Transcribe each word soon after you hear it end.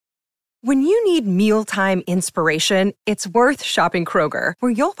When you need mealtime inspiration, it's worth shopping Kroger,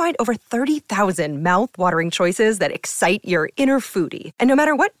 where you'll find over 30,000 mouth-watering choices that excite your inner foodie. And no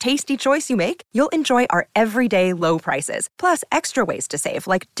matter what tasty choice you make, you'll enjoy our everyday low prices, plus extra ways to save,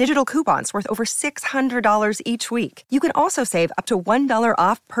 like digital coupons worth over $600 each week. You can also save up to $1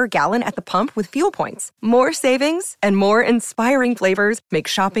 off per gallon at the pump with fuel points. More savings and more inspiring flavors make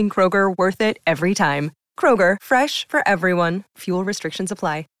shopping Kroger worth it every time. Kroger, fresh for everyone. Fuel restrictions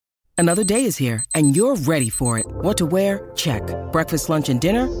apply. Another day is here, and you're ready for it. What to wear? Check. Breakfast, lunch, and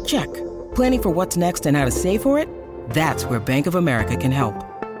dinner? Check. Planning for what's next and how to save for it? That's where Bank of America can help.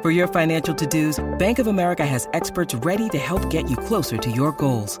 For your financial to-dos, Bank of America has experts ready to help get you closer to your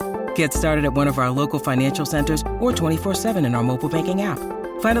goals. Get started at one of our local financial centers or 24/7 in our mobile banking app.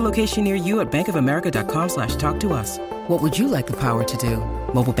 Find a location near you at bankofamerica.com/talktous. What would you like the power to do?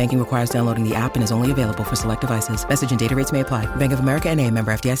 Mobile banking requires downloading the app and is only available for select devices. Message and data rates may apply. Bank of America N.A.,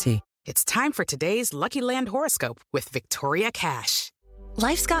 member FDIC. It's time for today's Lucky Land horoscope with Victoria Cash.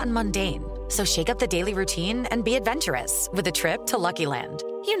 Life's gotten mundane, so shake up the daily routine and be adventurous with a trip to Lucky Land.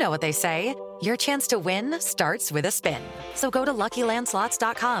 You know what they say, your chance to win starts with a spin. So go to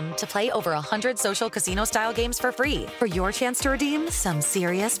LuckyLandSlots.com to play over 100 social casino-style games for free for your chance to redeem some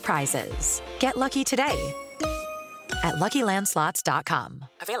serious prizes. Get lucky today at LuckyLandSlots.com.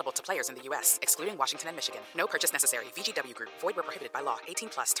 Available to players in the U.S., excluding Washington and Michigan. No purchase necessary. VGW Group. Void where prohibited by law.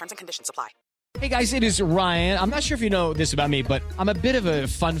 18+. Terms and conditions apply. Hey guys, it is Ryan. I'm not sure if you know this about me, but I'm a bit of a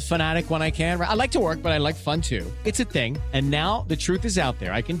fun fanatic when I can. I like to work, but I like fun too. It's a thing. And now the truth is out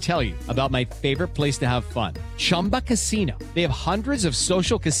there. I can tell you about my favorite place to have fun. Chumba Casino. They have hundreds of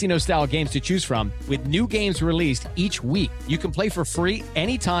social casino style games to choose from with new games released each week. You can play for free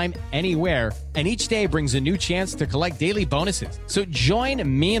anytime, anywhere. And each day brings a new chance to collect daily bonuses. So join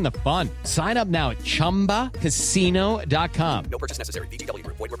me in the fun. Sign up now at ChumbaCasino.com. No purchase necessary. VGW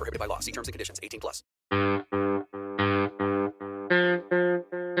Group. Void where prohibited by law. See terms and conditions. 18+.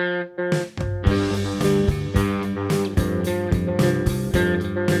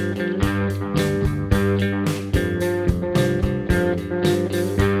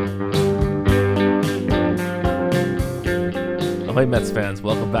 Ahoy Mets fans,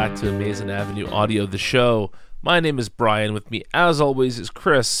 welcome back to Amazing Avenue Audio, the show. My name is Brian. With me, as always, is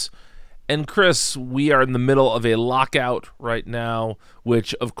Chris. And Chris, we are in the middle of a lockout right now,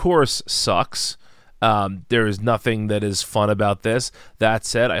 which of course sucks. There is nothing that is fun about this. That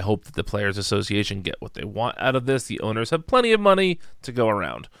said, I hope that the Players Association get what they want out of this. The owners have plenty of money to go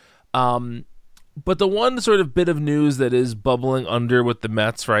around. But the one sort of bit of news that is bubbling under with the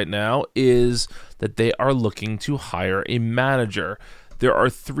Mets right now is that they are looking to hire a manager. There are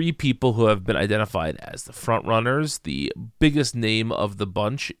 3 people who have been identified as the front runners. The biggest name of the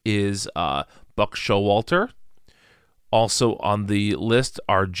bunch is Buck Showalter. Also on the list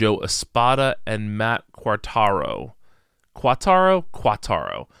are Joe Espada and Matt Quatraro.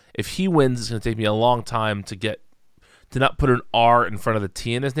 Quatraro. If he wins, it's going to take me a long time to not put an R in front of the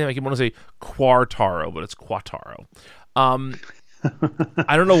T in his name. I keep wanting to say Quartaro, but it's Quatraro.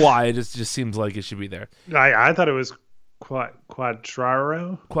 I don't know why. It just seems like it should be there. I thought it was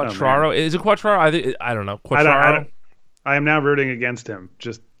Quatraro. Quatraro. Oh, is it Quatraro? I don't know. Quatraro. I am now rooting against him.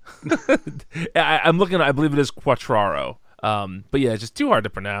 Just I'm looking. I believe it is Quatraro. But yeah, it's just too hard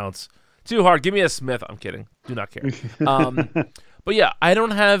to pronounce. Too hard. Give me a Smith. I'm kidding. Do not care. But yeah, I don't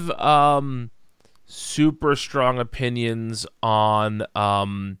have super strong opinions on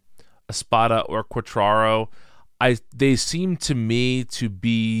Espada or Quatraro. They seem to me to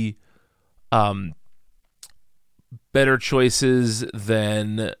be better choices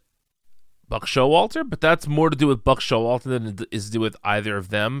than Buck Showalter, but that's more to do with Buck Showalter than it is to do with either of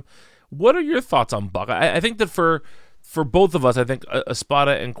them. What are your thoughts on Buck? I think that for both of us, I think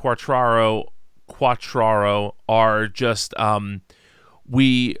Espada and Quatraro are just at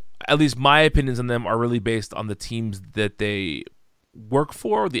least my opinions on them are really based on the teams that they work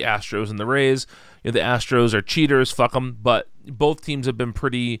for, the Astros and the Rays. The Astros are cheaters, fuck them, but both teams have been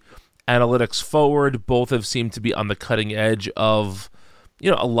pretty analytics forward. Both have seemed to be on the cutting edge of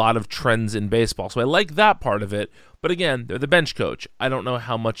a lot of trends in baseball. So I like that part of it. But again, they're the bench coach. I don't know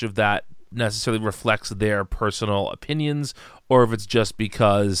how much of that necessarily reflects their personal opinions or if it's just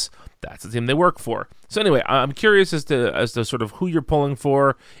because that's the team they work for. So anyway, I'm curious as to sort of who you're pulling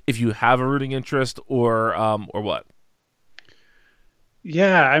for, if you have a rooting interest or what.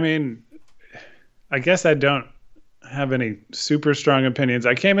 Yeah, I mean, I guess I don't have any super strong opinions.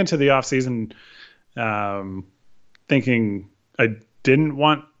 I came into the offseason thinking I didn't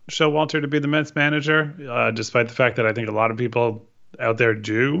want Showalter to be the Mets manager, despite the fact that I think a lot of people out there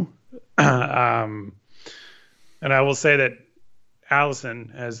do. And I will say that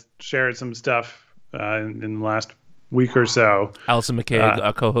Allison has shared some stuff in the last week or so. Allison McKay,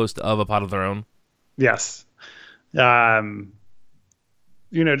 a co-host of A Pod of Their Own. Yes. Just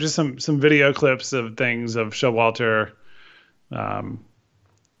some video clips of things of Showalter.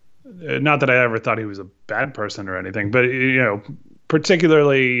 Not that I ever thought he was a bad person or anything, but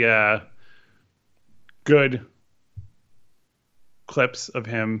particularly good clips of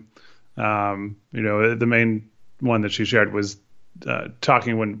him. The main one that she shared was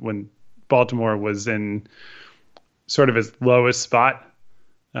talking when Baltimore was in sort of its lowest spot.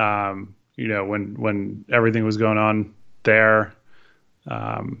 When everything was going on there,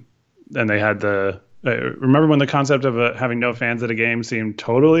 and they had remember when the concept of having no fans at a game seemed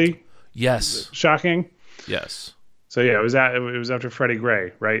totally shocking? Yes. So yeah, it was after Freddie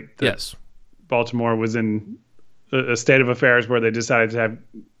Gray, right? Yes. Baltimore was in a state of affairs where they decided to have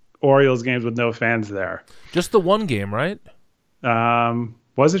Orioles games with no fans there. Just the one game, right?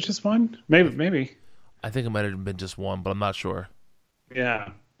 Was it just one? Maybe. I think it might have been just one, but I'm not sure. Yeah.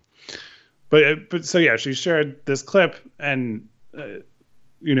 But so yeah, she shared this clip, and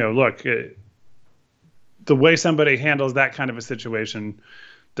look, the way somebody handles that kind of a situation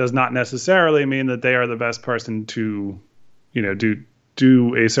does not necessarily mean that they are the best person to,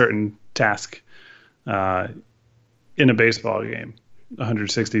 do a certain task in a baseball game,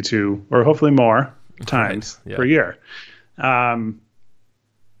 162 or hopefully more times per year. But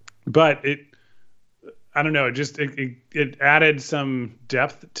I don't know, it added some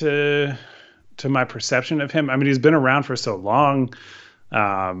depth to my perception of him. I mean, he's been around for so long.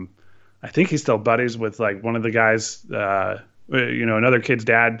 I think he's still buddies with like one of the guys, another kid's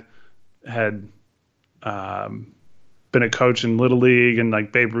dad had been a coach in Little League and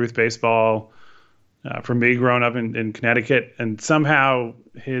like Babe Ruth baseball for me growing up in Connecticut. And somehow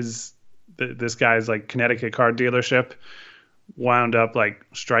this guy's like Connecticut car dealership wound up like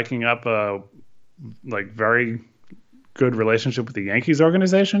striking up a like very good relationship with the Yankees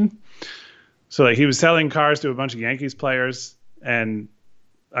organization. So like he was selling cars to a bunch of Yankees players, and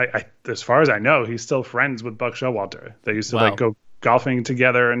I as far as I know, he's still friends with Buck Showalter. They used to like go golfing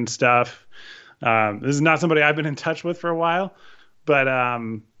together and stuff. This is not somebody I've been in touch with for a while, but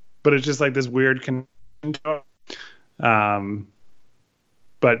it's just like this weird connection.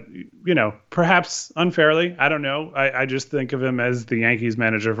 But perhaps unfairly, I don't know. I just think of him as the Yankees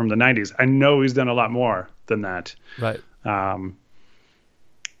manager from the 90s. I know he's done a lot more than that. Right.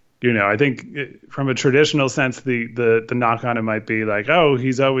 I think from a traditional sense, the knock on it might be like, oh,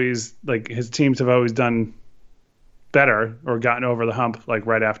 he's always like his teams have always done better or gotten over the hump like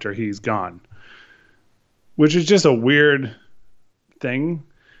right after he's gone, which is just a weird thing.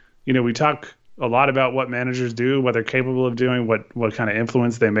 We talk a lot about what managers do, what they're capable of doing, what kind of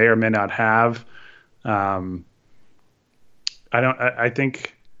influence they may or may not have. I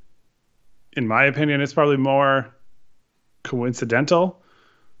think, in my opinion, it's probably more coincidental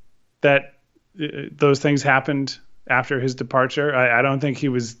that those things happened after his departure. I don't think he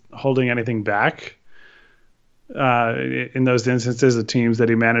was holding anything back in those instances of teams that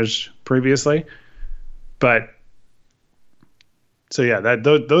he managed previously. But so yeah,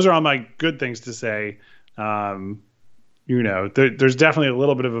 those are all my good things to say. There's definitely a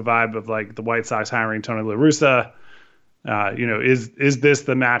little bit of a vibe of like the White Sox hiring Tony La Russa. Is this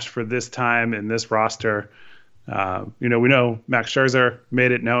the match for this time in this roster? We know Max Scherzer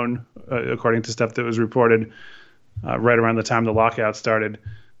made it known, according to stuff that was reported right around the time the lockout started,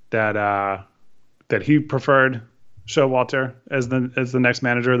 that he preferred Showalter as the next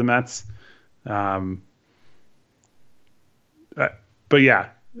manager of the Mets. But yeah,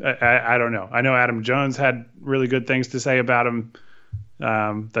 I don't know. I know Adam Jones had really good things to say about him,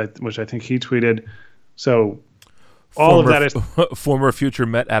 which I think he tweeted. So all of that is former future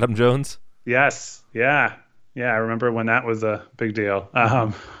Met Adam Jones. Yes. Yeah. I remember when that was a big deal.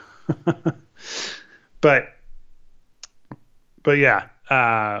 But yeah,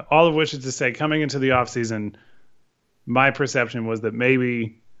 all of which is to say, coming into the offseason, my perception was that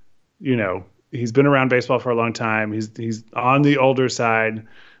maybe, he's been around baseball for a long time. He's on the older side.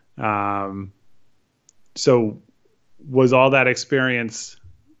 So was all that experience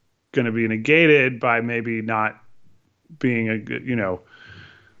going to be negated by maybe not being a good,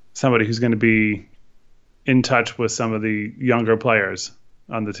 somebody who's going to be in touch with some of the younger players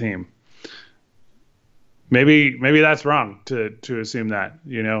on the team? Maybe that's wrong to assume that,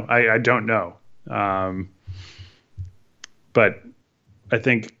 I don't know. But I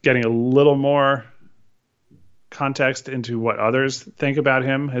think getting a little more context into what others think about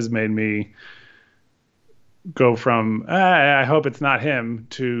him has made me go from, I hope it's not him,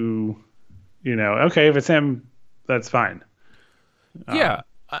 to, okay, if it's him, that's fine. Yeah.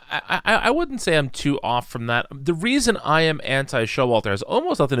 I wouldn't say I'm too off from that. The reason I am anti-Showalter has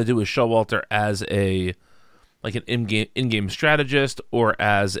almost nothing to do with Showalter as an in-game strategist or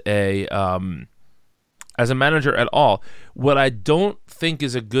as a manager at all. What I don't think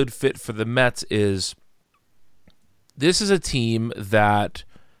is a good fit for the Mets is this is a team that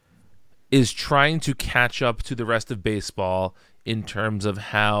is trying to catch up to the rest of baseball in terms of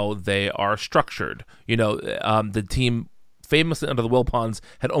how they are structured. The team famously under the Wilpons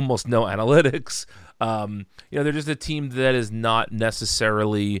had almost no analytics. They're just a team that is not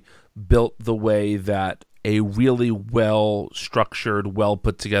necessarily built the way that a really well-structured,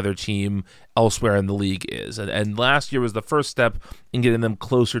 well-put-together team elsewhere in the league is. And last year was the first step in getting them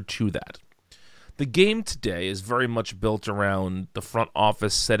closer to that. The game today is very much built around the front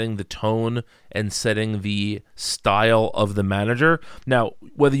office setting the tone and setting the style of the manager. Now,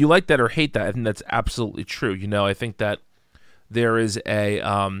 whether you like that or hate that, I think that's absolutely true. I think that there's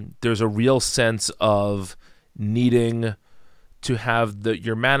a real sense of needing to have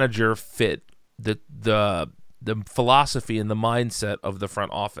your manager fit the philosophy and the mindset of the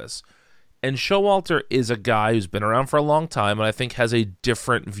front office. And Showalter is a guy who's been around for a long time and I think has a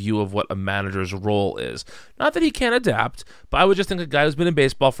different view of what a manager's role is. Not that he can't adapt, but I would just think a guy who's been in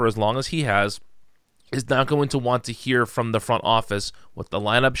baseball for as long as he has is not going to want to hear from the front office what the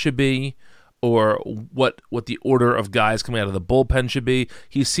lineup should be, or what the order of guys coming out of the bullpen should be.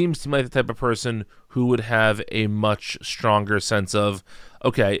 He seems to me like the type of person who would have a much stronger sense of,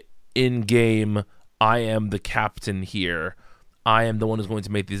 okay, in game, I am the captain here. I am the one who's going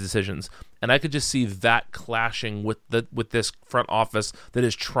to make these decisions. And I could just see that clashing with this front office that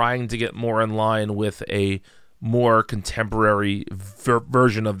is trying to get more in line with a more contemporary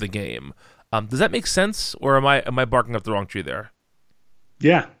version of the game. Does that make sense, or am I barking up the wrong tree there?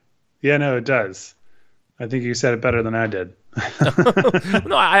 Yeah. Yeah, no, it does. I think you said it better than I did.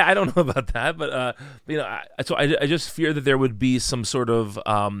 No, I don't know about that, but so I just fear that there would be some sort of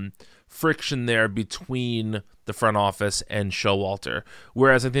friction there between the front office and Showalter.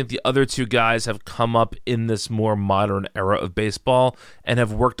 Whereas I think the other two guys have come up in this more modern era of baseball and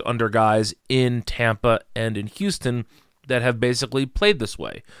have worked under guys in Tampa and in Houston that have basically played this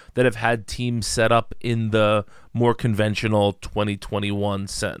way, that have had teams set up in the more conventional 2021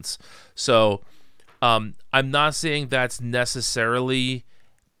 sense. So I'm not saying that's necessarily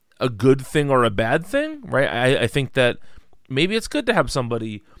a good thing or a bad thing, right? I think that maybe it's good to have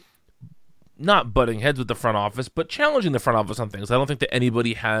somebody not butting heads with the front office, but challenging the front office on things. I don't think that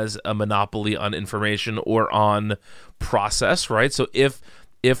anybody has a monopoly on information or on process, right? So if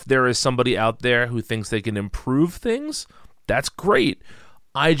there is somebody out there who thinks they can improve things, that's great.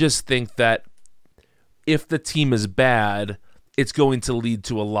 I just think that if the team is bad, it's going to lead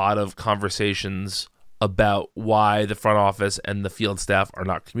to a lot of conversations about why the front office and the field staff are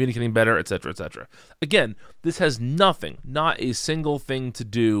not communicating better, et cetera, et cetera. Again, this has not a single thing to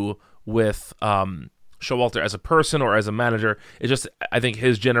do with Showalter as a person or as a manager. It's just, I think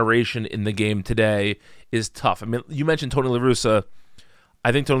his generation in the game today is tough. I mean, you mentioned Tony La Russa.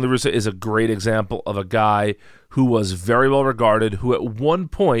 I think Tony La Russa is a great example of a guy who was very well regarded, who at one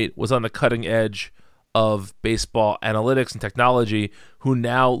point was on the cutting edge of baseball analytics and technology, who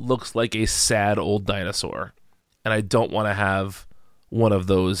now looks like a sad old dinosaur. And I don't want to have one of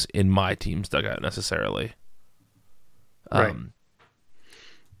those in my team's dugout necessarily. Right.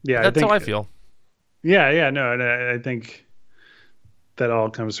 Yeah, that's how I feel. Yeah, no, and I think that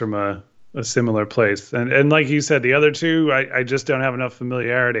all comes from a similar place. And like you said, the other two, I just don't have enough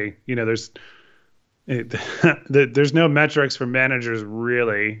familiarity. There's no metrics for managers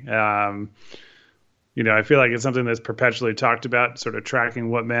really. I feel like it's something that's perpetually talked about, sort of tracking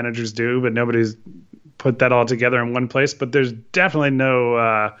what managers do, but nobody's put that all together in one place. But there's definitely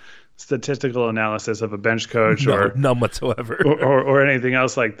no statistical analysis of a bench coach or none whatsoever or anything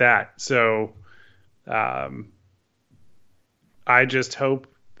else like that. So I just hope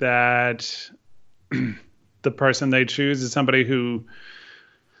that the person they choose is somebody who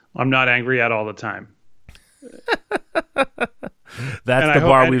I'm not angry at all the time. That's the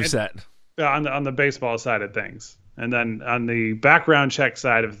bar we've set. On the baseball side of things. And then on the background check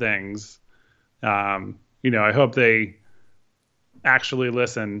side of things, I hope they actually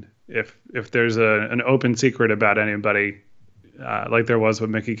listen if there's an open secret about anybody, like there was with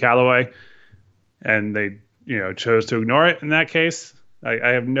Mickey Callaway, and they chose to ignore it in that case. I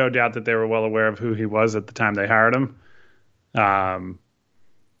have no doubt that they were well aware of who he was at the time they hired him.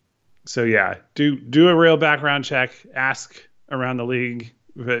 So yeah, do a real background check. Ask around the league.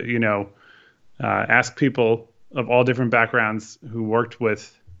 Ask people of all different backgrounds who worked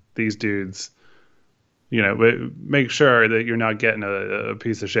with these dudes but make sure that you're not getting a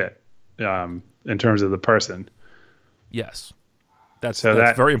piece of shit in terms of the person. Yes, that's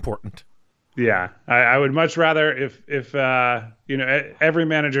very important. Yeah, I would much rather if every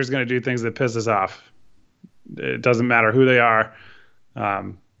manager is going to do things that piss us off. It doesn't matter who they are.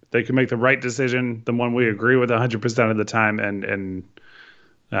 They can make the right decision, the one we agree with 100% of the time, and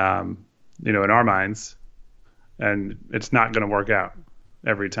in our minds, and it's not going to work out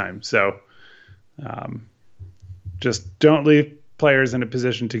every time. So just don't leave players in a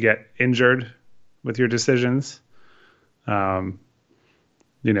position to get injured with your decisions.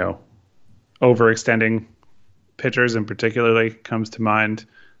 Overextending pitchers in particularly comes to mind.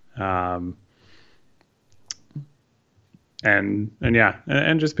 And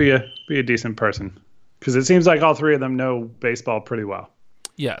just be a decent person, because it seems like all three of them know baseball pretty well.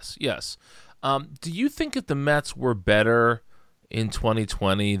 Yes. Do you think if the Mets were better in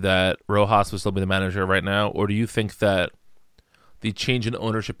 2020 that Rojas would still be the manager right now, or do you think that the change in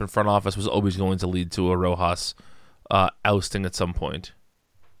ownership in front office was always going to lead to a Rojas ousting at some point?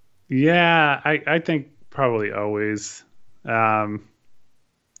 Yeah, I think probably always. I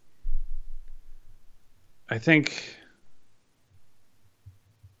think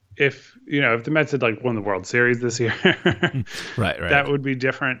if the Mets had won the World Series this year, right, that would be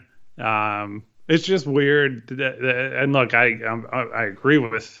different. It's just weird. And look, I agree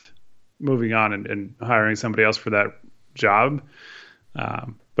with moving on and hiring somebody else for that job.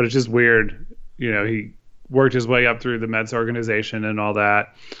 But it's just weird. He worked his way up through the Mets organization and all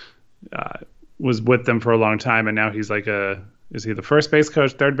that. Was with them for a long time, and now he's is he the first base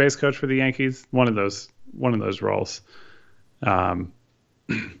coach, third base coach for the Yankees? One of those roles.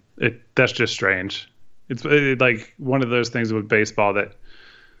 That's just strange. It's like one of those things with baseball that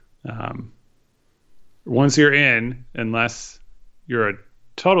once you're in, unless you're a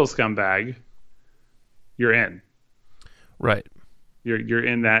total scumbag, you're in. Right. You're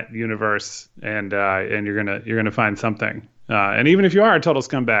in that universe, and you're gonna find something. And even if you are a total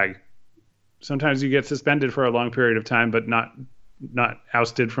scumbag, sometimes you get suspended for a long period of time, but not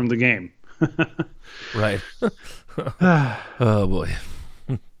ousted from the game. Right. Oh boy.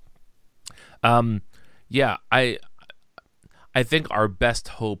 Yeah, I think our best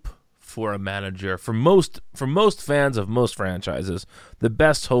hope for a manager, for most fans of most franchises, the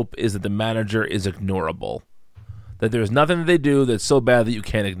best hope is that the manager is ignorable. That there's nothing that they do that's so bad that you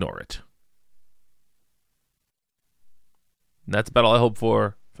can't ignore it. And that's about all I hope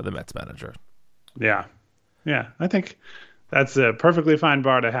for the Mets manager. Yeah. I think that's a perfectly fine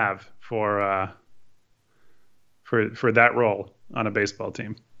bar to have for that role on a baseball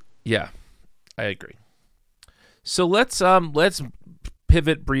team. Yeah, I agree. So let's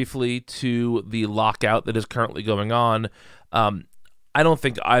pivot briefly to the lockout that is currently going on. I don't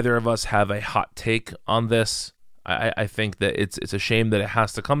think either of us have a hot take on this. I think that it's a shame that it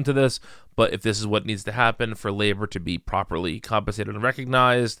has to come to this, but if this is what needs to happen for labor to be properly compensated and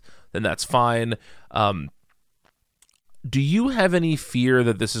recognized, then that's fine. Do you have any fear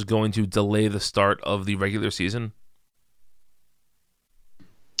that this is going to delay the start of the regular season?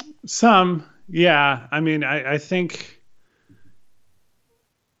 Some, yeah. I mean, I think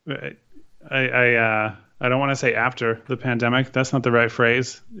I don't want to say after the pandemic. That's not the right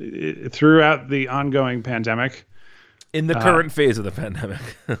phrase. Throughout the ongoing pandemic. In the current phase of the pandemic.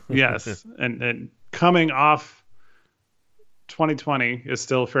 Yes. And coming off 2020 is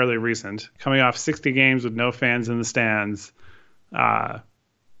still fairly recent. Coming off 60 games with no fans in the stands.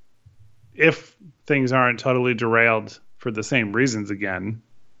 If things aren't totally derailed for the same reasons again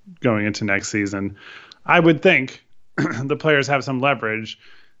going into next season, I would think the players have some leverage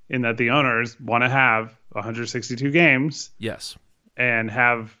in that the owners want to have 162 games. Yes. And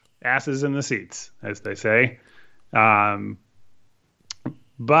have asses in the seats, as they say.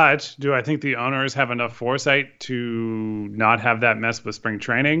 But do I think the owners have enough foresight to not have that mess with spring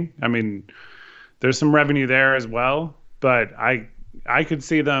training? I mean, there's some revenue there as well, but I could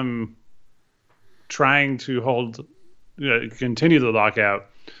see them trying to continue the lockout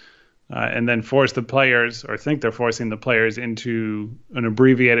and then force the players, or think they're forcing the players into an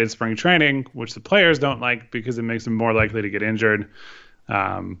abbreviated spring training, which the players don't like because it makes them more likely to get injured.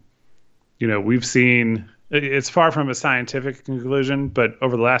 We've seen, it's far from a scientific conclusion, but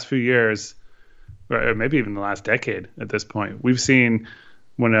over the last few years, or maybe even the last decade at this point, we've seen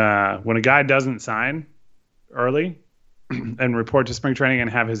when a guy doesn't sign early and report to spring training and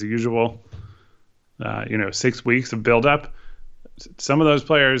have his usual 6 weeks of buildup, some of those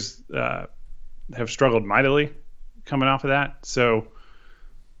players have struggled mightily coming off of that. So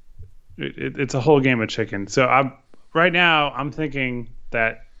it's a whole game of chicken. So right now I'm thinking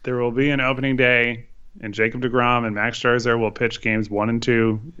that there will be an opening day and Jacob deGrom and Max Scherzer will pitch games 1 and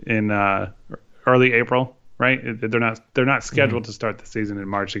 2 in early April, right? They're not scheduled to start the season in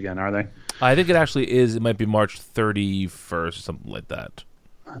March again, are they? I think it actually is. It might be March 31st or something like that.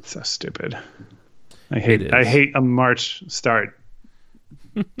 That's so stupid. I hate a March start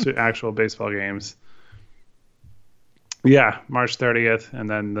to actual baseball games. Yeah, March 30th, and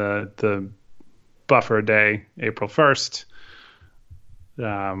then the buffer day, April 1st.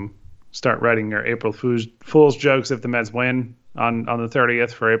 Start writing your April Fool's jokes if the Mets win on the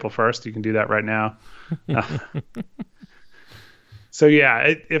 30th for April 1st. You can do that right now. So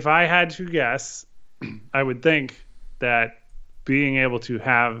yeah, if I had to guess, I would think that being able to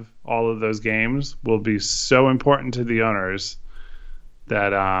have all of those games will be so important to the owners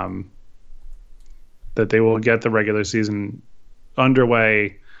that that they will get the regular season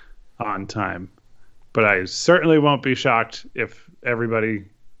underway on time. But I certainly won't be shocked if everybody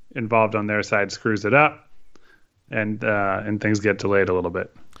involved on their side screws it up and things get delayed a little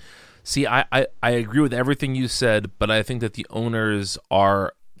bit. See, I agree with everything you said, but I think that the owners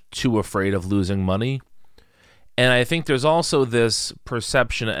are too afraid of losing money. And I think there's also this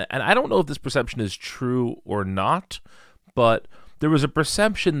perception, and I don't know if this perception is true or not, but there was a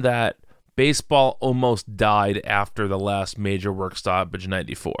perception that baseball almost died after the last major work stoppage in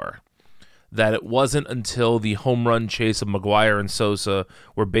 '94. That it wasn't until the home run chase of McGwire and Sosa,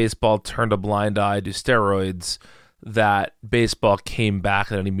 where baseball turned a blind eye to steroids, that baseball came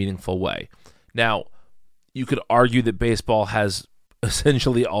back in any meaningful way. Now, you could argue that baseball has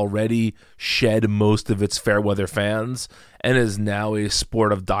essentially already shed most of its fair weather fans and is now a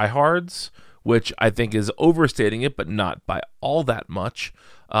sport of diehards, which I think is overstating it, but not by all that much.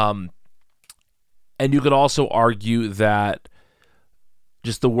 And you could also argue that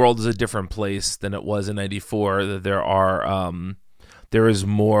just the world is a different place than it was in '94. That there is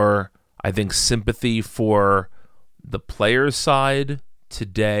more, I think, sympathy for the players' side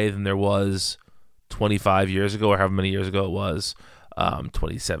today than there was 25 years ago, or however many years ago it was,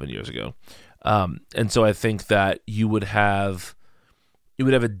 27 years ago. And so I think that you would have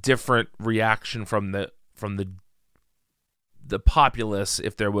a different reaction from the populace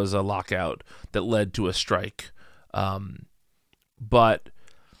if there was a lockout that led to a strike. But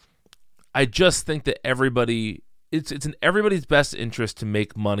I just think that it's in everybody's best interest to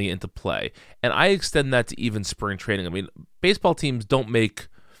make money and to play. And I extend that to even spring training. I mean, baseball teams don't make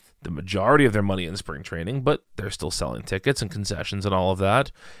the majority of their money in spring training, but they're still selling tickets and concessions and all of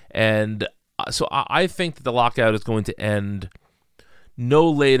that. And so I think that the lockout is going to end no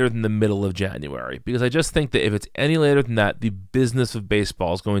later than the middle of January, because I just think that if it's any later than that, the business of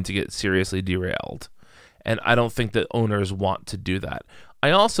baseball is going to get seriously derailed. And I don't think that owners want to do that.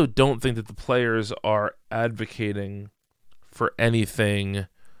 I also don't think that the players are advocating for anything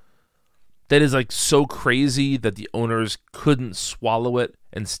that is like so crazy that the owners couldn't swallow it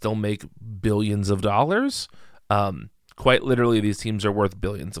and still make billions of dollars. Quite literally, these teams are worth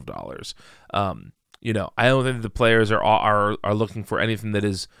billions of dollars. I don't think the players are looking for anything that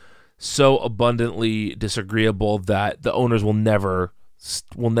is so abundantly disagreeable that the owners will never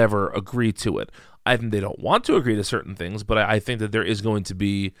agree to it. I think they don't want to agree to certain things, but I think that there is going to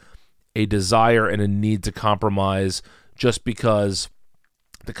be a desire and a need to compromise, just because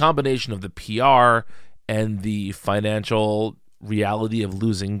the combination of the PR and the financial reality of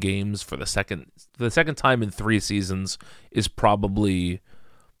losing games for the second time in 3 seasons is probably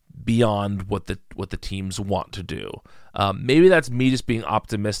beyond what the teams want to do. Maybe that's me just being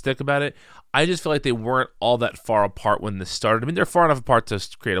optimistic about it. I just feel like they weren't all that far apart when this started. I mean, they're far enough apart to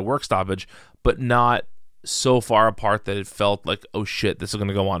create a work stoppage, but not so far apart that it felt like, oh shit, this is going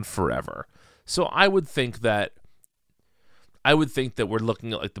to go on forever. So I would think that we're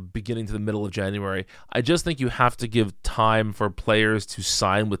looking at like the beginning to the middle of January. I just think you have to give time for players to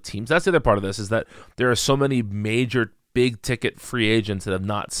sign with teams. That's the other part of this, is that there are so many major big ticket free agents that have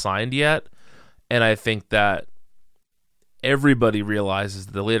not signed yet. And I think that everybody realizes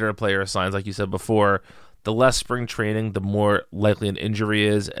that the later a player signs, like you said before, the less spring training, the more likely an injury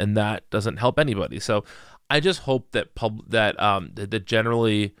is, and that doesn't help anybody. So I just hope that that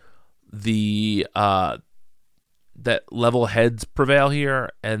generally that level heads prevail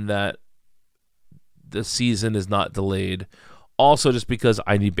here, and that the season is not delayed. Also, just because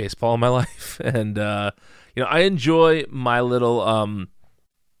I need baseball in my life, and I enjoy my little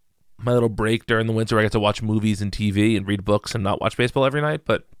break during the winter where I get to watch movies and TV and read books and not watch baseball every night.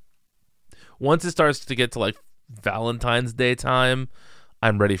 But once it starts to get to like Valentine's Day time,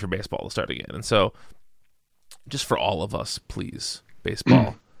 I'm ready for baseball to start again. And so, just for all of us, please,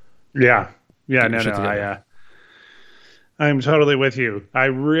 baseball. Yeah. No. I'm totally with you. I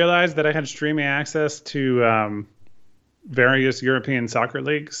realized that I had streaming access to various European soccer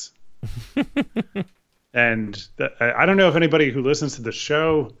leagues. And I don't know if anybody who listens to the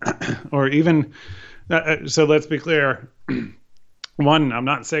show or even so let's be clear. One, I'm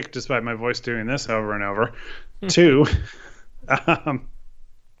not sick despite my voice doing this over and over. Two, I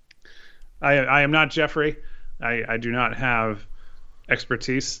am not Jeffrey. I do not have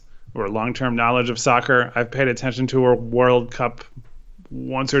expertise or long-term knowledge of soccer. I've paid attention to a World Cup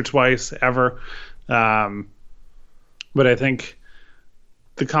once or twice ever. But I think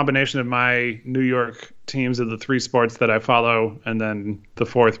the combination of my New York teams of the three sports that I follow, and then the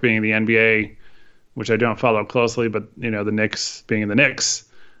fourth being the NBA, which I don't follow closely, but the Knicks being the Knicks.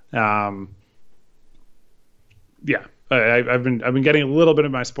 I've been getting a little bit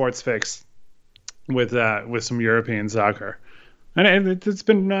of my sports fix with some European soccer, and it's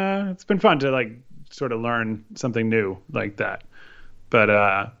been fun to like sort of learn something new like that.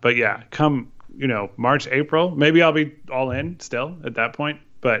 But yeah, come March, April, maybe I'll be all in still at that point.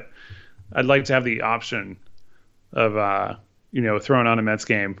 But I'd like to have the option of throwing on a Mets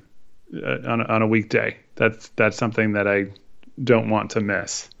game on a weekday. That's something that I don't want to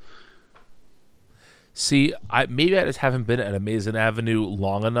miss. See, maybe I just haven't been at Amazing Avenue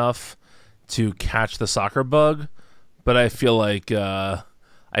long enough to catch the soccer bug, but I feel like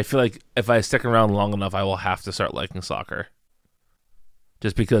if I stick around long enough, I will have to start liking soccer,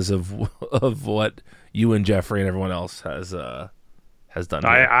 just because of what you and Jeffrey and everyone else has done.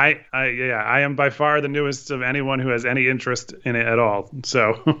 I am by far the newest of anyone who has any interest in it at all.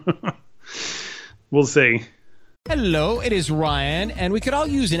 So we'll see. Hello, it is Ryan, and we could all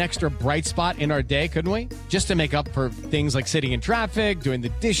use an extra bright spot in our day, couldn't we? Just to make up for things like sitting in traffic, doing the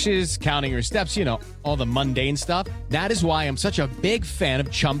dishes, counting your steps, all the mundane stuff. That is why I'm such a big fan of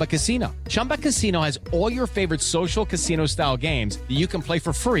Chumba Casino. Chumba Casino has all your favorite social casino-style games that you can play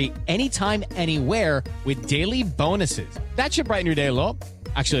for free anytime, anywhere with daily bonuses. That should brighten your day a little.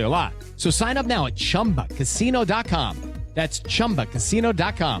 Actually, a lot. So sign up now at ChumbaCasino.com. That's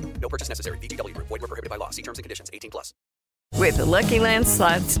ChumbaCasino.com. No purchase necessary. VGW Group. Void where prohibited by law. See terms and conditions. 18+. With the Lucky Land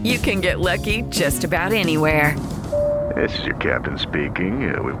Slots, you can get lucky just about anywhere. This is your captain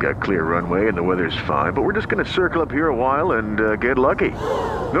speaking. We've got clear runway and the weather's fine, but we're just going to circle up here a while and get lucky.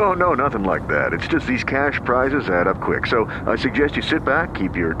 No, nothing like that. It's just these cash prizes add up quick. So I suggest you sit back,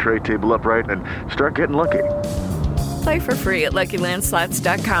 keep your tray table upright, and start getting lucky. Play for free at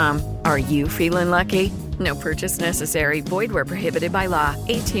LuckyLandSlots.com. Are you feeling lucky? No purchase necessary. Void where prohibited by law.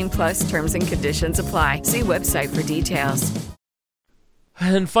 18+ terms and conditions apply. See website for details.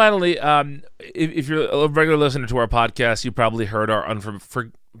 And finally, if you're a regular listener to our podcast, you probably heard our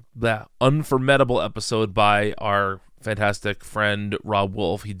unforgettable episode by our fantastic friend Rob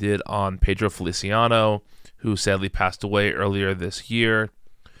Wolf. He did on Pedro Feliciano, who sadly passed away earlier this year.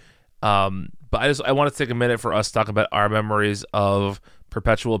 But I want to take a minute for us to talk about our memories of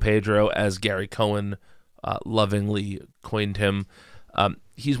Perpetual Pedro, as Gary Cohen lovingly coined him.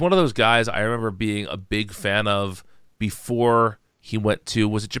 He's one of those guys I remember being a big fan of before he went to,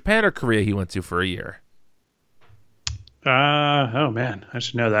 was it Japan or Korea he went to for a year? Oh man, I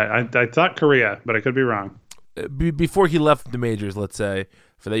should know that. I thought Korea, but I could be wrong. Before he left the majors, let's say,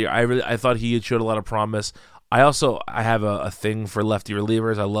 for that year, I thought he had showed a lot of promise. I have a thing for lefty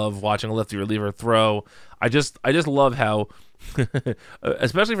relievers. I love watching a lefty reliever throw. I just love how,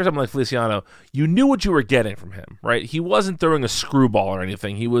 especially for someone like Feliciano, you knew what you were getting from him, right? He wasn't throwing a screwball or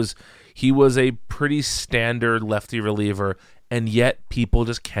anything. He was a pretty standard lefty reliever, and yet people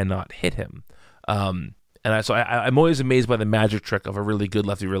just cannot hit him. I'm always amazed by the magic trick of a really good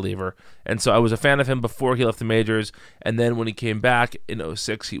lefty reliever. And so I was a fan of him before he left the majors, and then when he came back in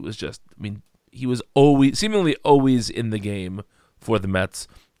 2006, he was just, he was seemingly always in the game for the Mets.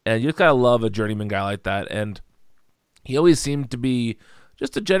 And you just gotta love a journeyman guy like that. And he always seemed to be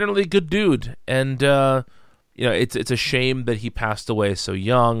just a generally good dude. And it's a shame that he passed away so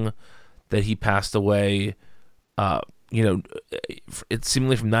young, that he passed away it's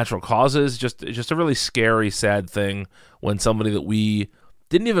seemingly from natural causes. Just a really scary, sad thing when somebody that we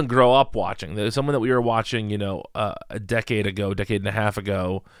didn't even grow up watching, someone that we were watching, a decade and a half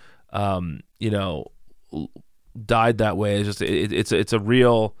ago, died that way. It's a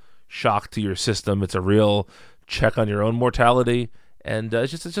real shock to your system. It's a real check on your own mortality, and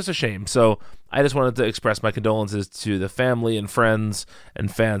it's just a shame. So I just wanted to express my condolences to the family and friends and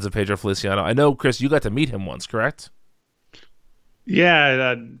fans of Pedro Feliciano. I know, Chris, you got to meet him once, correct?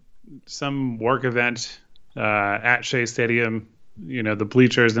 Yeah, some work event at Shea Stadium. The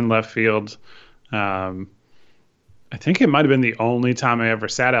bleachers in left field. I think it might have been the only time I ever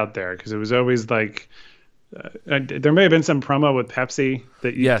sat out there, because it was always like There may have been some promo with Pepsi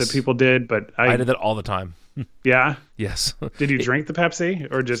that people did, but I did that all the time. Yeah. Yes. Did you drink the Pepsi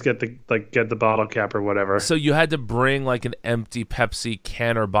or just get the bottle cap or whatever? So you had to bring like an empty Pepsi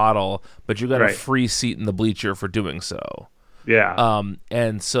can or bottle, but you got a free seat in the bleacher for doing so. Yeah.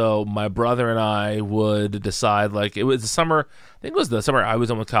 And so my brother and I would decide, like, it was the summer. I think it was the summer I was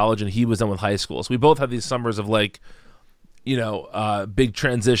done with college and he was done with high school. So we both had these summers of like, big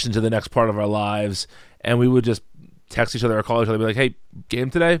transition to the next part of our lives, and we would just text each other or call each other, be like, "Hey, game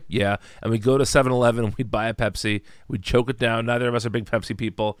today?" Yeah. And we'd go to 7-Eleven and we'd buy a Pepsi. We'd choke it down. Neither of us are big Pepsi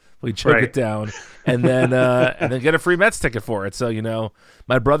people. We'd choke it down and then get a free Mets ticket for it. So,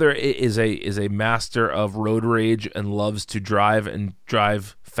 my brother is a master of road rage and loves to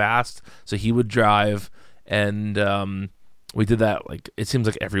drive fast. So he would drive, and we did that, like, it seems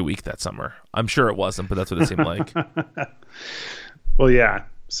like every week that summer. I'm sure it wasn't, but that's what it seemed like. Well, yeah.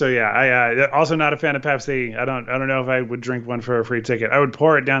 So yeah, I also not a fan of Pepsi. I don't know if I would drink one for a free ticket. I would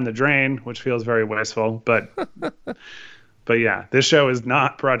pour it down the drain, which feels very wasteful. But but yeah, this show is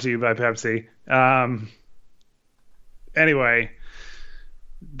not brought to you by Pepsi. Anyway,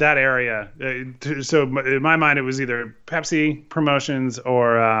 that area. So in my mind, it was either Pepsi promotions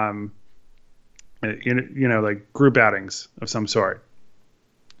or like group outings of some sort.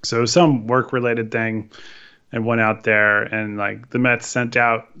 So some work related thing. And went out there, and like the Mets sent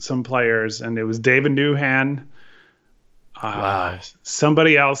out some players, and it was David Newhan,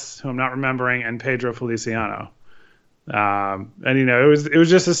 somebody else who I'm not remembering, and Pedro Feliciano. And it was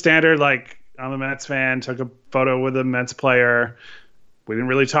just a standard, like, I'm a Mets fan, took a photo with a Mets player. We didn't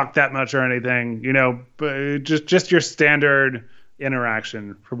really talk that much or anything, but just your standard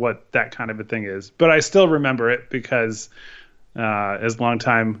interaction for what that kind of a thing is. But I still remember it because as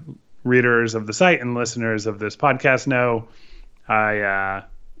longtime readers of the site and listeners of this podcast know, I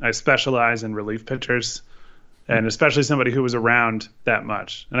specialize in relief pitchers, and especially somebody who was around that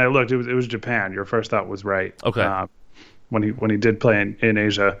much. And I looked; it was Japan. Your first thought was right. Okay. When he did play in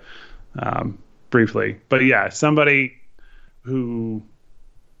Asia, briefly, but yeah, somebody who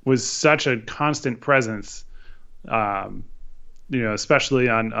was such a constant presence, especially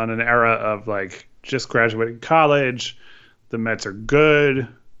on an era of like just graduating college. The Mets are good.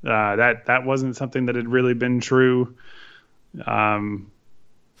 That wasn't something that had really been true for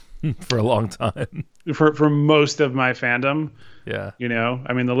a long time. For most of my fandom. Yeah.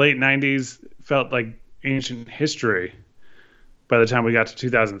 I mean, the late 90s felt like ancient history by the time we got to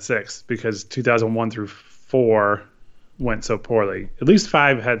 2006, because 2001 through 4 went so poorly. At least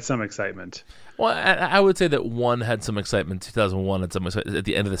 5 had some excitement. Well, I would say that 1 had some excitement. 2001 had some excitement at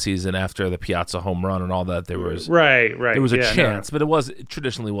the end of the season after the Piazza home run and all that. There was right. There was a chance, but it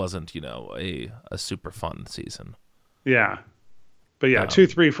traditionally wasn't, a super fun season. Yeah, but yeah, 2,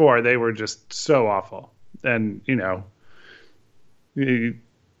 3, 4, they were just so awful, and it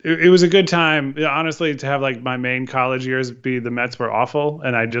was a good time, honestly, to have like my main college years be the Mets were awful,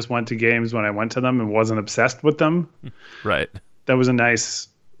 and I just went to games when I went to them and wasn't obsessed with them. Right. That was a nice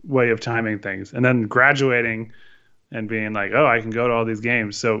way of timing things, and then graduating and being like, oh, I can go to all these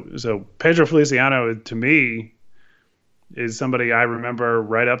games. So Pedro Feliciano, to me, is somebody I remember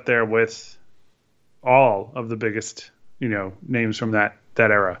right up there with all of the biggest names from that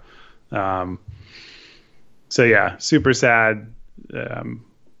era. So yeah, super sad when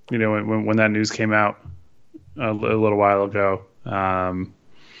that news came out a little while ago, and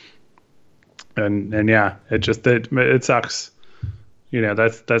yeah, it sucks.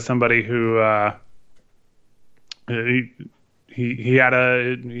 That's somebody who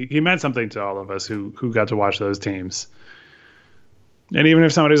he meant something to all of us who got to watch those teams. And even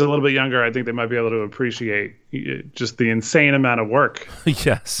if somebody's a little bit younger, I think they might be able to appreciate just the insane amount of work.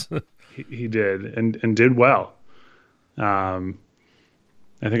 Yes, he did and did well. I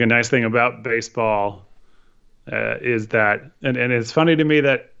think a nice thing about baseball is that, and it's funny to me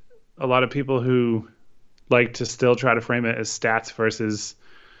that a lot of people who like to still try to frame it as stats versus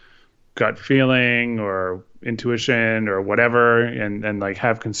gut feeling or intuition or whatever, and like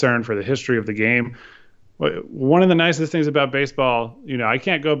have concern for the history of the game. One of the nicest things about baseball, I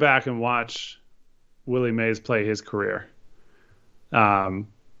can't go back and watch Willie Mays play his career.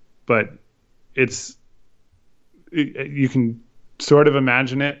 But you can sort of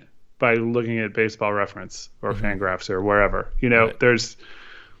imagine it by looking at Baseball Reference or Fangraphs or wherever. Right. There's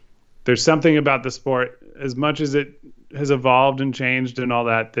something about the sport, as much as it has evolved and changed and all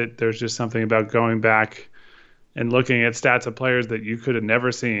that there's just something about going back and looking at stats of players that you could have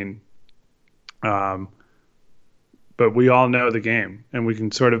never seen. But we all know the game, and we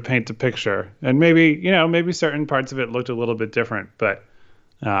can sort of paint the picture. And maybe certain parts of it looked a little bit different, but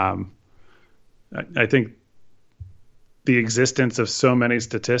I think the existence of so many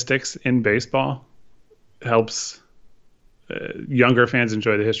statistics in baseball helps younger fans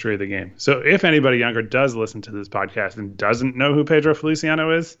enjoy the history of the game. So if anybody younger does listen to this podcast and doesn't know who Pedro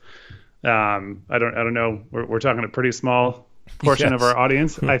Feliciano is, I don't know. We're talking a pretty small portion of our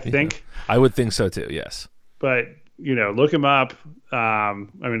audience, I think. I would think so too. Yes. But look him up. I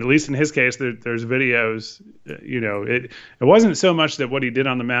mean, at least in his case, there's videos. It wasn't so much that what he did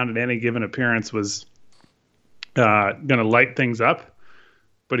on the mound in any given appearance was going to light things up,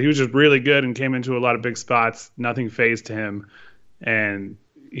 but he was just really good and came into a lot of big spots. Nothing phased him, and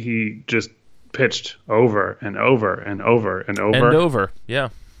he just pitched over and over and over and over and over. Yeah.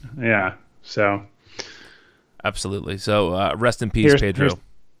 Yeah. So. Absolutely. So rest in peace, Pedro.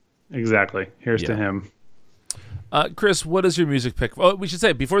 Exactly. Here's to him. Chris, what is your music pick? Oh, we should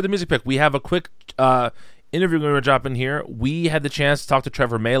say before the music pick, we have a quick interview we're going to drop in here. We had the chance to talk to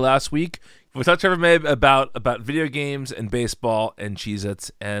Trevor May last week. We talked to Trevor May about video games and baseball and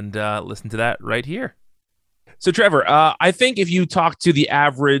Cheez-Its, and listen to that right here. So, Trevor, I think if you talk to the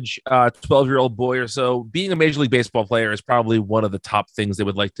average 12-year-old boy or so, being a Major League Baseball player is probably one of the top things they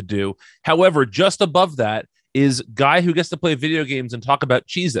would like to do. However, just above that is guy who gets to play video games and talk about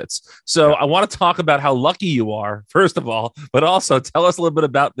Cheez-Its. So I want to talk about how lucky you are, first of all, but also tell us a little bit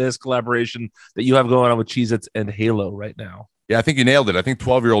about this collaboration that you have going on with Cheez-Its and Halo right now. Yeah, I think you nailed it. I think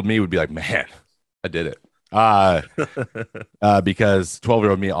 12-year-old me would be like, man, I did it. Because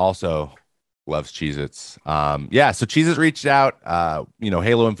 12-year-old me also loves Cheez-Its. So Cheez-Its reached out.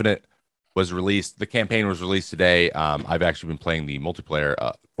 Halo Infinite was released. The campaign was released today. I've actually been playing the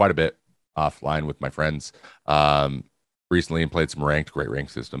multiplayer quite a bit offline with my friends recently and played some great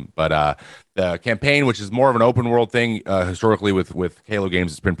ranked system. But the campaign, which is more of an open world thing, historically with Halo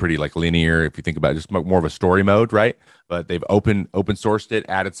games, it's been pretty like linear if you think about it, just more of a story mode, right? But they've open sourced it,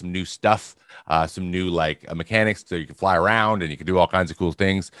 added some new stuff, some new mechanics so you can fly around and you can do all kinds of cool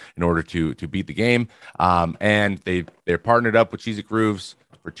things in order to beat the game. And they're partnered up with Cheez-It Grooves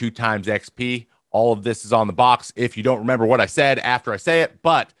for 2 times XP. All of this is on the box. If you don't remember what I said after I say it,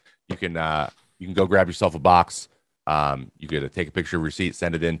 but you can go grab yourself a box. You get to take a picture of your receipt,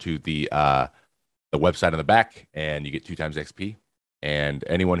 send it into the website on the back, and you get 2 times XP. And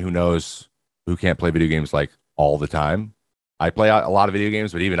anyone who can't play video games like all the time, I play a lot of video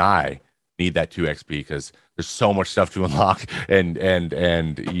games, but even I need that 2 XP because there's so much stuff to unlock, and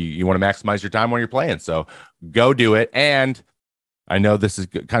you want to maximize your time when you're playing. So go do it. And I know this is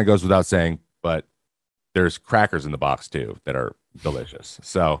kind of goes without saying, but there's crackers in the box too that are delicious.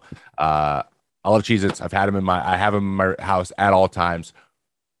 So I love Cheez-Its. I have them in my house at all times.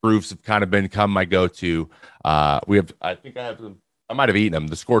 Grooves have kind of become my go-to. I might have eaten them.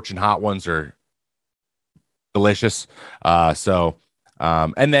 The scorching hot ones are delicious. And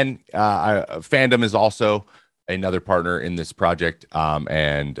then Fandom is also another partner in this project.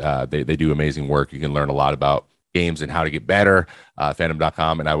 And they do amazing work. You can learn a lot about games and how to get better.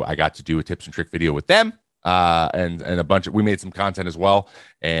 Fandom.com. And I got to do a tips and trick video with them. And a bunch of, we made some content as well.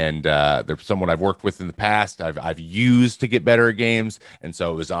 And they're someone I've worked with in the past. I've used to get better at games. And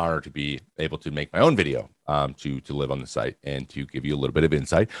so it was an honor to be able to make my own video to live on the site and to give you a little bit of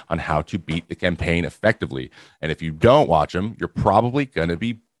insight on how to beat the campaign effectively. And if you don't watch them, you're probably going to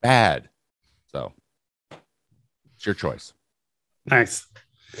be bad. So it's your choice. Nice.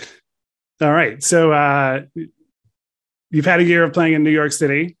 All right. So you've had a year of playing in New York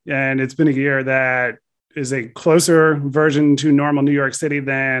City, and it's been a year that is a closer version to normal New York City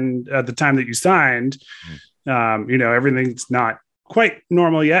than at the time that you signed. Everything's not quite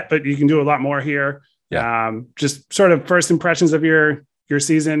normal yet, but you can do a lot more here. Yeah. Just sort of first impressions of your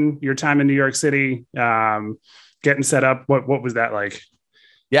season, your time in New York City, getting set up. What was that like?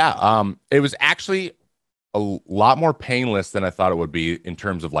 Yeah. It was actually a lot more painless than I thought it would be in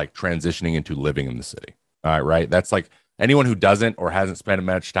terms of like transitioning into living in the city. All right. Right. That's like anyone who doesn't or hasn't spent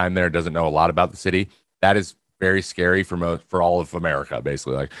much time there doesn't know a lot about the city. That is very scary for all of America,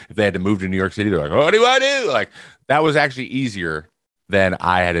 basically. Like if they had to move to New York City, they're like, what do I do? Like that was actually easier than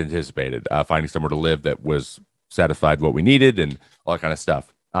I had anticipated, finding somewhere to live that was satisfied what we needed and all that kind of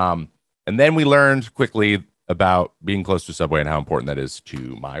stuff. And then we learned quickly about being close to a subway and how important that is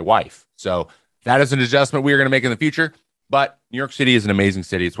to my wife. So that is an adjustment we are going to make in the future. But New York City is an amazing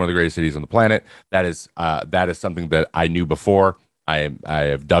city. It's one of the greatest cities on the planet. That is something that I knew before. I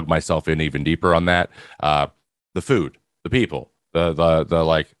have dug myself in even deeper on that. The food, the people, the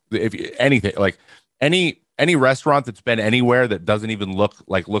like, if anything, like any restaurant that's been anywhere that doesn't even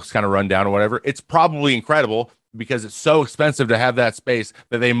looks kind of run down or whatever, it's probably incredible because it's so expensive to have that space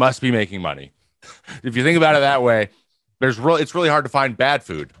that they must be making money. If you think about it that way, it's really hard to find bad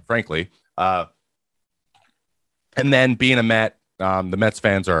food, frankly. And then being a Met, the Mets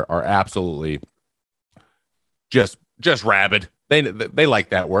fans are absolutely just rabid. They like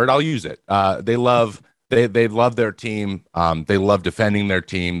that word. I'll use it. They love their team. They love defending their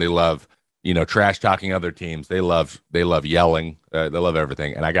team. They love trash talking other teams. They love yelling. They love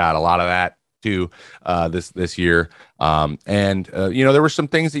everything. And I got a lot of that too this year. There were some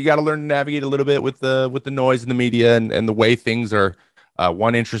things that you got to learn to navigate a little bit with the noise in the media and the way things are.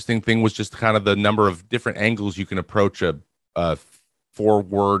 One interesting thing was just kind of the number of different angles you can approach a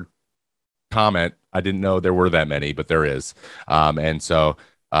 4-word comment. I didn't know there were that many, but there is. And so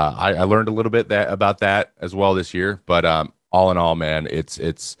I learned a little bit about that as well this year. But all in all, man, it's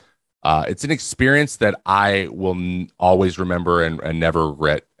an experience that I will always remember and never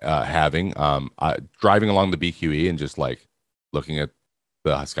regret having. Driving along the BQE and just like looking at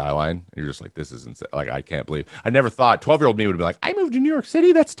the skyline, and you're just like, this is insane. Like, I can't believe. I never thought 12-year-old me would be like, I moved to New York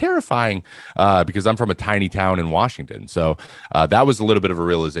City. That's terrifying, because I'm from a tiny town in Washington. So that was a little bit of a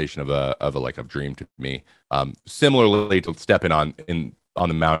realization of a dream to me. Similarly to stepping on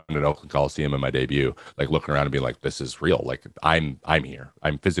the mountain at Oakland Coliseum in my debut, like looking around and being like, this is real. Like I'm here.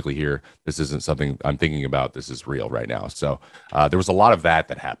 I'm physically here. This isn't something I'm thinking about. This is real right now. So there was a lot of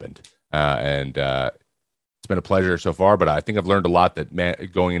that happened. And it's been a pleasure so far, but I think I've learned a lot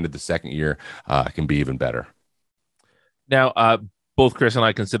that going into the second year can be even better. Now, both Chris and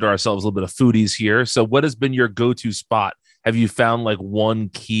I consider ourselves a little bit of foodies here. So what has been your go-to spot? Have you found like one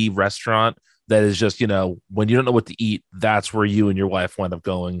key restaurant that is just, when you don't know what to eat, that's where you and your wife wind up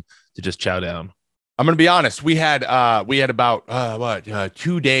going to just chow down? I'm going to be honest. We had about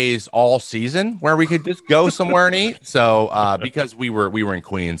 2 days all season where we could just go somewhere and eat. So because we were in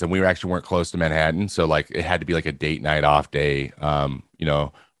Queens and we actually weren't close to Manhattan, so like it had to be like a date night off day.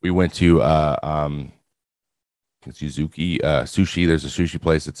 We went to Suzuki Sushi. There's a sushi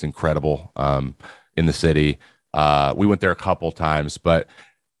place that's incredible in the city. We went there a couple times, but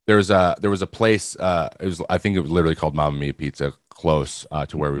there was a place. I think it was literally called Mamma Mia Pizza, close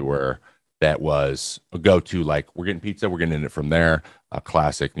to where we were. That was a go-to, like, we're getting pizza, we're getting it from there, a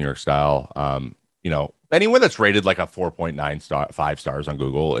classic New York style. Anywhere that's rated like a 4.9 5 stars on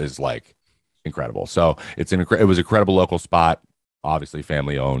Google is like incredible. So it was a incredible local spot, obviously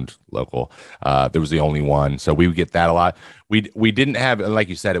family owned, local. There was the only one, so we would get that a lot. We didn't have, like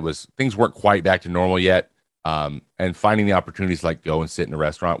you said, things weren't quite back to normal yet. And finding the opportunities to like go and sit in a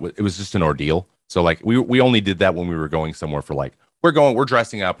restaurant, it was just an ordeal. So like we only did that when we were going somewhere for like, we're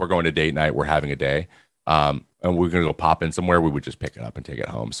dressing up, we're going to date night, we're having a day, and we're gonna go pop in somewhere. We would just pick it up and take it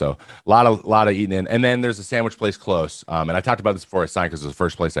home. So a lot of eating in. And then there's a sandwich place close. And I talked about this before I signed because it was the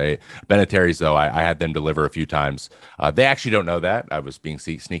first place I ate. Benetari's, though, I had them deliver a few times. They actually don't know that. I was being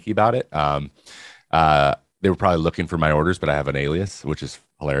sneaky about it. They were probably looking for my orders, but I have an alias, which is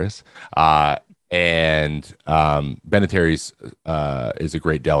hilarious. And Benetari's is a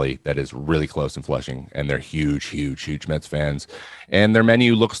great deli that is really close in Flushing, and they're huge Mets fans. And their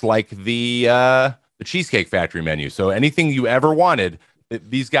menu looks like the Cheesecake Factory menu. So anything you ever wanted,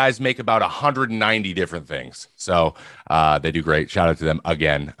 these guys make about 190 different things. So they do great. Shout out to them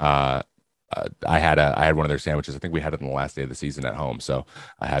again. I had one of their sandwiches. I think we had it on the last day of the season at home. So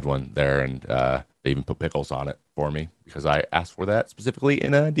I had one there, and they even put pickles on it for me because I asked for that specifically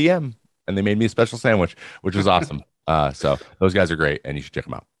in a DM. And they made me a special sandwich, which was awesome. So those guys are great, and you should check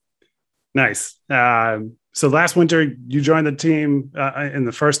them out. Nice. So last winter, you joined the team in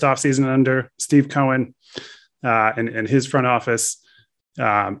the first offseason under Steve Cohen and his front office.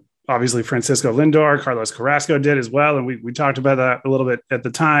 Obviously, Francisco Lindor, Carlos Carrasco did as well, and we talked about that a little bit at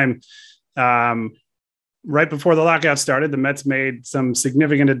the time. Right before the lockout started, the Mets made some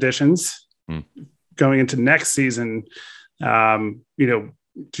significant additions going into next season.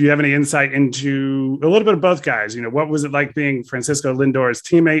 Do you have any insight into a little bit of both guys? What was it like being Francisco Lindor's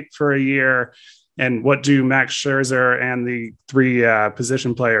teammate for a year? And what do Max Scherzer and the three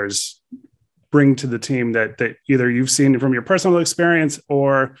position players bring to the team that either you've seen from your personal experience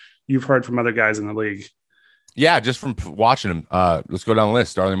or you've heard from other guys in the league? Yeah, just from watching him. Let's go down the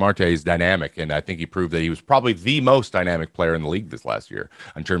list. Starling Marte is dynamic, and I think he proved that he was probably the most dynamic player in the league this last year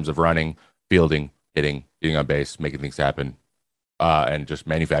in terms of running, fielding, hitting, getting on base, making things happen. And just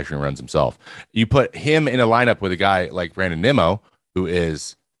manufacturing runs himself. You put him in a lineup with a guy like Brandon Nimmo, who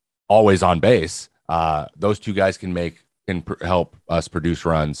is always on base. Those two guys can help us produce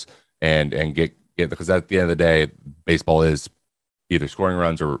runs and get because at the end of the day, baseball is either scoring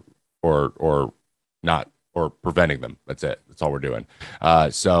runs or not, or preventing them. That's it. That's all we're doing.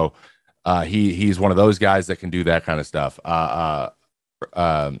 So he's one of those guys that can do that kind of stuff.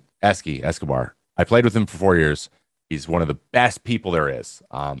 Escobar. I played with him for 4 years. He's one of the best people there is,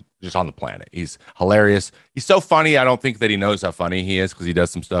 just on the planet. He's hilarious. He's so funny. I don't think that he knows how funny he is because he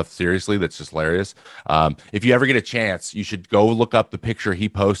does some stuff seriously that's just hilarious. If you ever get a chance, you should go look up the picture he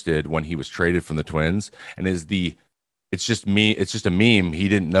posted when he was traded from the Twins. And it's just a meme. He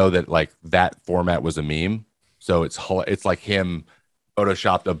didn't know that like that format was a meme. So it's like him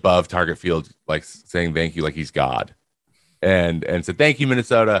photoshopped above Target Field, like saying thank you, like he's God, and said thank you,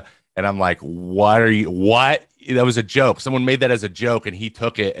 Minnesota. And I'm like, what? That was a joke. Someone made that as a joke, and he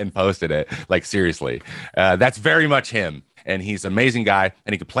took it and posted it. Like, seriously, that's very much him. And he's an amazing guy,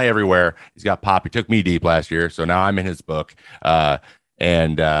 and he can play everywhere. He's got pop. He took me deep last year, so now I'm in his book.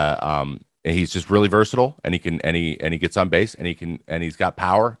 And he's just really versatile, and he gets on base, and he's got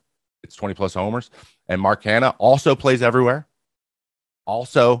power. It's 20+ homers. And Mark Canha also plays everywhere,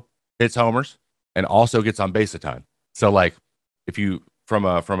 also hits homers, and also gets on base a ton. So, like, if you from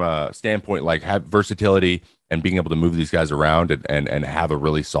a standpoint like have versatility and being able to move these guys around and have a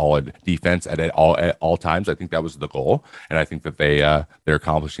really solid defense at all times, I think that was the goal, and I think that they're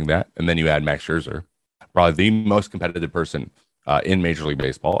accomplishing that. And then you add Max Scherzer, probably the most competitive person in Major League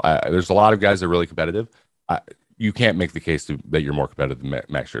Baseball. There's a lot of guys that are really competitive. You can't make the case that you're more competitive than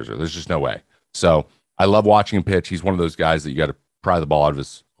Max Scherzer. There's just no way. So I love watching him pitch. He's one of those guys that you got to pry the ball out of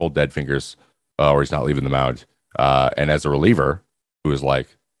his cold dead fingers, or he's not leaving the mound. And as a reliever, who is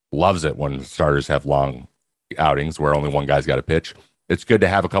like loves it when starters have long outings where only one guy's got to pitch, it's good to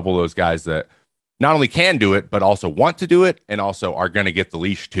have a couple of those guys that not only can do it but also want to do it and also are going to get the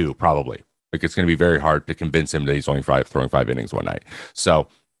leash too. Probably, like, it's going to be very hard to convince him that he's only throwing 5 innings one night. So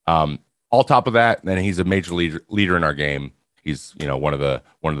all top of that, then he's a major leader in our game. He's one of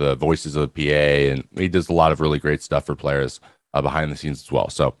the voices of the PA, and he does a lot of really great stuff for players behind the scenes as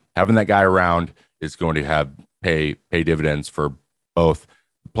well. So having that guy around is going to pay dividends for both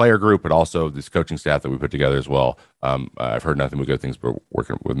the player group, but also this coaching staff that we put together as well. I've heard nothing but good things about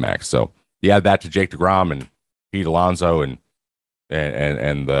working with Max. So you add that to Jake DeGrom and Pete Alonso and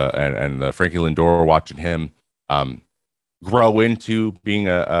the Frankie Lindor, watching him grow into being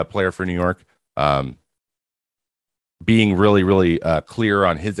a player for New York, being really, really clear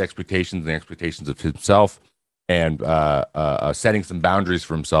on his expectations and the expectations of himself, and setting some boundaries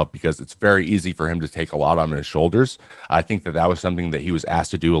for himself, because it's very easy for him to take a lot on his shoulders. I think that was something that he was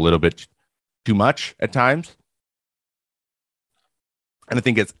asked to do a little bit too much at times. And I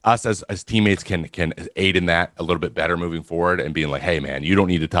think it's us as teammates can aid in that a little bit better moving forward, and being like, hey, man, you don't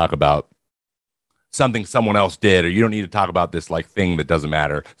need to talk about something someone else did, or you don't need to talk about this like thing that doesn't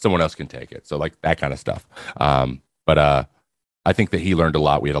matter. Someone else can take it. So like that kind of stuff. But I think that he learned a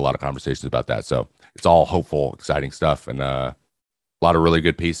lot. We had a lot of conversations about that. So it's all hopeful, exciting stuff, and a lot of really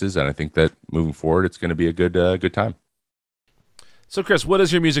good pieces. And I think that moving forward, it's going to be a good time. So, Chris, what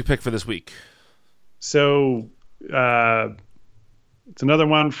is your music pick for this week? So it's another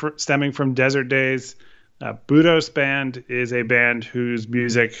one stemming from Desert Days. Budos Band is a band whose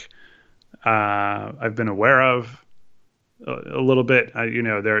music I've been aware of a little bit.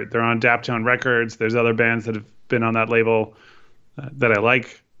 They're on Daptone Records. There's other bands that have been on that label that I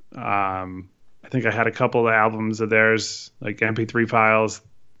like. I think I had a couple of albums of theirs, like MP3 files,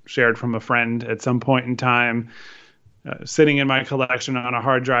 shared from a friend at some point in time, sitting in my collection on a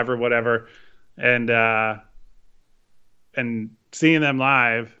hard drive or whatever. And seeing them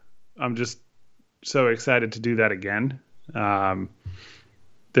live, I'm just so excited to do that again.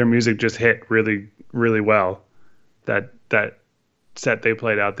 Their music just hit really, really well. That set they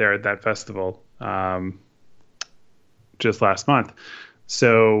played out there at that festival just last month.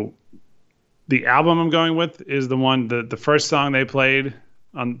 So the album I'm going with is the one, the first song they played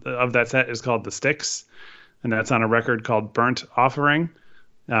of that set is called The Sticks, and that's on a record called Burnt Offering.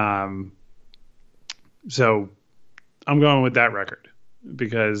 So I'm going with that record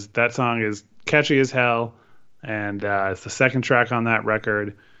because that song is catchy as hell, and it's the second track on that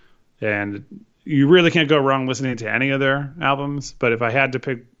record, and you really can't go wrong listening to any of their albums. But if I had to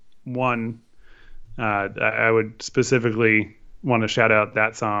pick one, I would specifically want to shout out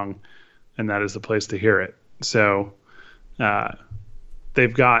that song, and that is the place to hear it. So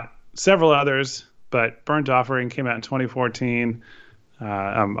they've got several others, but Burnt Offering came out in 2014.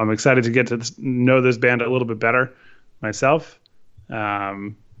 I'm excited to get to know this band a little bit better myself.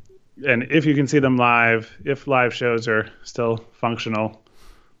 And if you can see them live, if live shows are still functional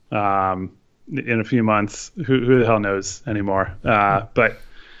in a few months, who the hell knows anymore. But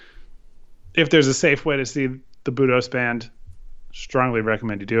if there's a safe way to see the Budos Band, strongly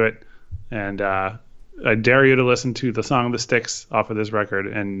recommend you do it. And I dare you to listen to the song The Sticks off of this record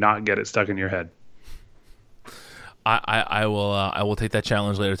and not get it stuck in your head. I will take that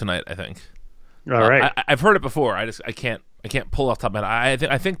challenge later tonight, I think. All right. I've heard it before. I can't pull off the top of my head.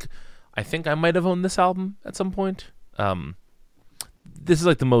 I think I might have owned this album at some point. This is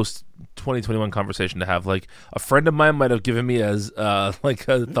like the most 2021 conversation to have. Like, a friend of mine might have given me as like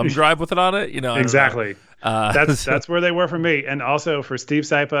a thumb drive with it on it. You know, exactly. That's where they were for me, and also for Steve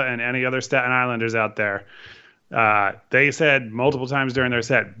Saipa and any other Staten Islanders out there. They said multiple times during their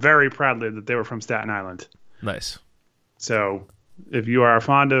set, very proudly, that they were from Staten Island. Nice. So, if you are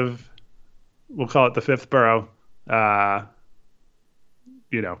fond of, we'll call it the fifth borough, they're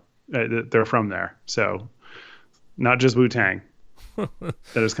from there. So, not just Wu-Tang that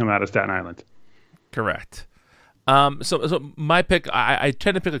has come out of Staten Island. Correct. So my pick, I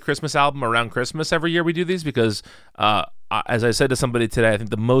tend to pick a Christmas album around Christmas every year we do these because, as I said to somebody today, I think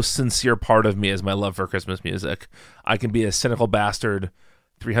the most sincere part of me is my love for Christmas music. I can be a cynical bastard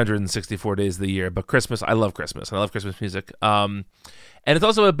 364 days of the year, but Christmas, I love Christmas, and I love Christmas music. And it's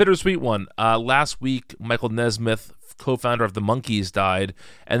also a bittersweet one. Last week, Michael Nesmith, co-founder of the Monkees, died,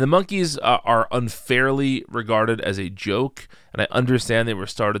 and the Monkees are unfairly regarded as a joke, and I understand they were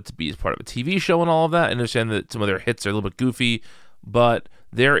started to be as part of a TV show and all of that. I understand that some of their hits are a little bit goofy, but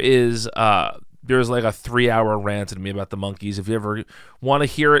there's like a 3-hour rant in me about the Monkees. If you ever want to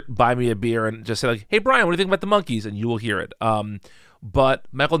hear it, buy me a beer and just say like, "Hey Brian, what do you think about the Monkees?" and you will hear it. But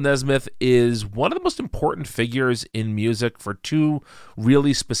Michael Nesmith is one of the most important figures in music for two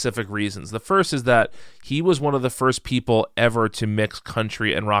really specific reasons. The first is that he was one of the first people ever to mix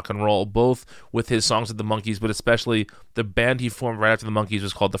country and rock and roll, both with his songs with the Monkees, but especially the band he formed right after the Monkees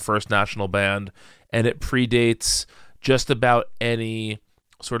was called the First National Band, and it predates just about any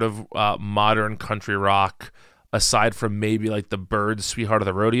sort of modern country rock, aside from maybe like the Byrds' Sweetheart of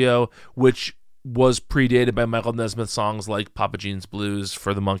the Rodeo, which was predated by Michael Nesmith songs like Papa Jean's Blues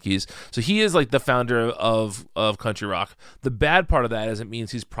for the Monkees. So he is like the founder of country rock. The bad part of that is it means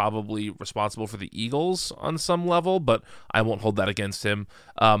he's probably responsible for the Eagles on some level, but I won't hold that against him.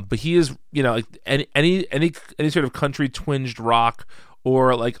 But he is, like any sort of country twinged rock,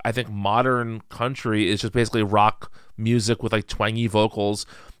 or like I think modern country is just basically rock music with like twangy vocals.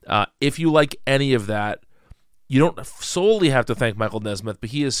 If you like any of that, you don't solely have to thank Michael Nesmith,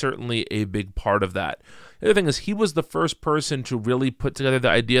 but he is certainly a big part of that. The other thing is he was the first person to really put together the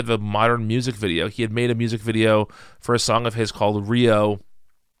idea of a modern music video. He had made a music video for a song of his called Rio,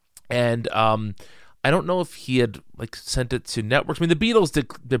 and I don't know if he had like sent it to networks. I mean, the Beatles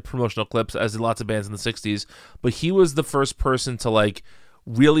did promotional clips, as did lots of bands in the 60s, but he was the first person to like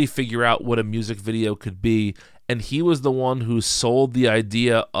really figure out what a music video could be, and he was the one who sold the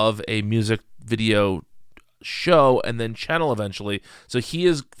idea of a music video show and then channel eventually. So he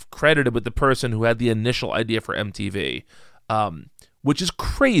is credited with the person who had the initial idea for MTV, which is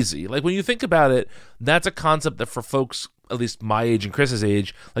crazy. Like when you think about it, that's a concept that for folks at least my age and Chris's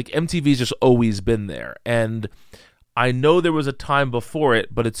age, like MTV's just always been there. And I know there was a time before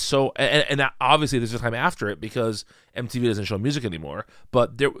it, but it's so, and obviously there's a time after it because MTV doesn't show music anymore.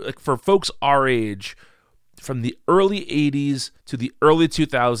 But there, like for folks our age, from the early 80s to the early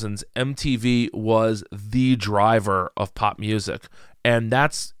 2000s, MTV was the driver of pop music. And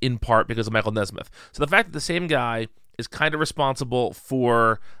that's in part because of Michael Nesmith. So the fact that the same guy is kind of responsible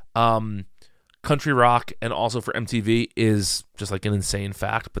for country rock and also for MTV is just like an insane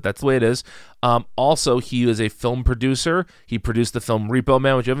fact, but that's the way it is. Also, he is a film producer. He produced the film Repo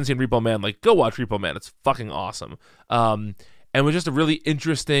Man, which you haven't seen Repo Man, like go watch Repo Man. It's fucking awesome. And was just a really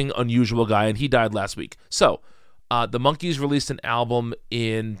interesting, unusual guy, and he died last week. So, the Monkees released an album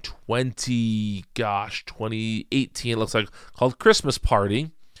in 2018, it looks like, called Christmas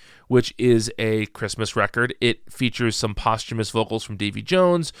Party, which is a Christmas record. It features some posthumous vocals from Davy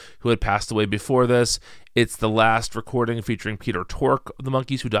Jones, who had passed away before this. It's the last recording featuring Peter Tork of the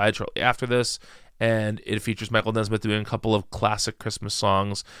Monkees, who died shortly after this. And it features Michael Nesmith doing a couple of classic Christmas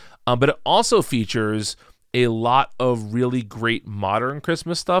songs. But it also features a lot of really great modern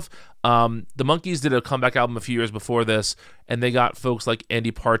Christmas stuff. The Monkees did a comeback album a few years before this, and they got folks like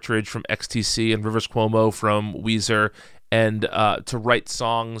Andy Partridge from XTC and Rivers Cuomo from Weezer and to write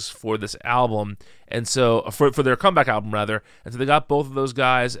songs for this album, and so for their comeback album rather. And so they got both of those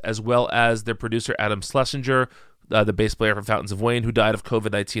guys, as well as their producer Adam Schlesinger, the bass player from Fountains of Wayne, who died of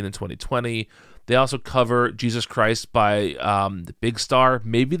COVID-19 in 2020. They also cover Jesus Christ by the Big Star,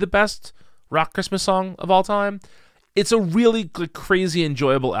 maybe the best rock Christmas song of all time. It's a really crazy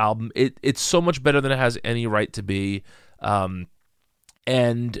enjoyable album. It's so much better than it has any right to be, and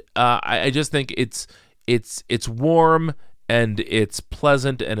I just think it's warm and it's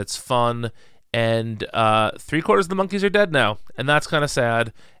pleasant and it's fun. And 3/4 of the Monkees are dead now, and that's kind of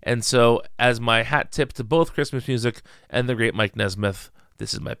sad. And so, as my hat tip to both Christmas music and the great Mike Nesmith,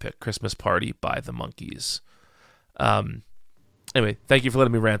 this is my pick. Christmas Party by the Monkees. Anyway, thank you for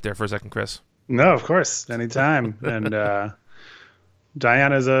letting me rant there for a second, Chris. No, of course. Anytime. And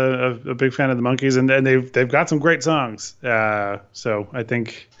Diana's a big fan of the Monkees, and they've got some great songs. So I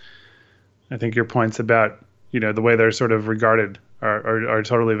think your points about, the way they're sort of regarded are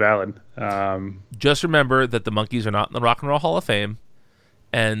totally valid. Just remember that the Monkees are not in the Rock and Roll Hall of Fame,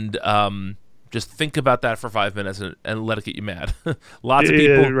 and just think about that for 5 minutes and let it get you mad. Lots of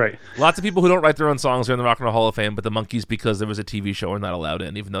people who don't write their own songs are in the Rock and Roll Hall of Fame, but the Monkees, because there was a TV show, are not allowed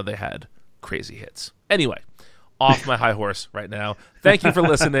in, even though they had crazy hits. Anyway, off my high horse right now. Thank you for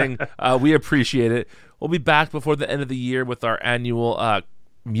listening. We appreciate it. We'll be back before the end of the year with our annual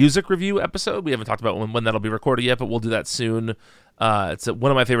music review episode. We haven't talked about when that'll be recorded yet, but we'll do that soon. It's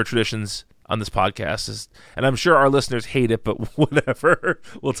one of my favorite traditions on this podcast, and I'm sure our listeners hate it, but whatever.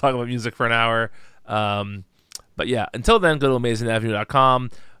 We'll talk about music for an hour. But yeah, until then, go to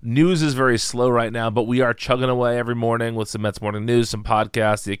AmazingAvenue.com. News is very slow right now, but we are chugging away every morning with some Mets morning news, some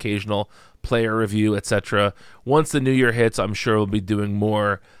podcasts, the occasional player review, etc. Once the new year hits, I'm sure we'll be doing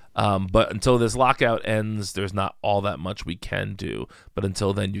more. But until this lockout ends, there's not all that much we can do. But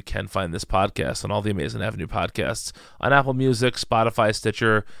until then, you can find this podcast on all the Amazing Avenue podcasts on Apple Music, Spotify,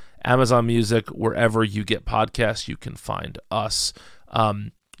 Stitcher, Amazon Music, wherever you get podcasts, you can find us.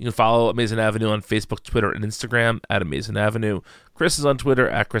 You can follow Amazing Avenue on Facebook, Twitter, and Instagram at Amazing Avenue. Chris is on Twitter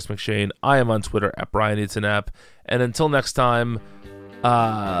at Chris McShane. I am on Twitter at Brian Needs an App. And until next time,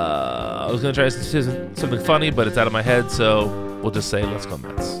 I was going to try to say something funny, but it's out of my head, so we'll just say, let's go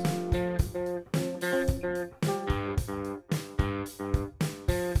Mets.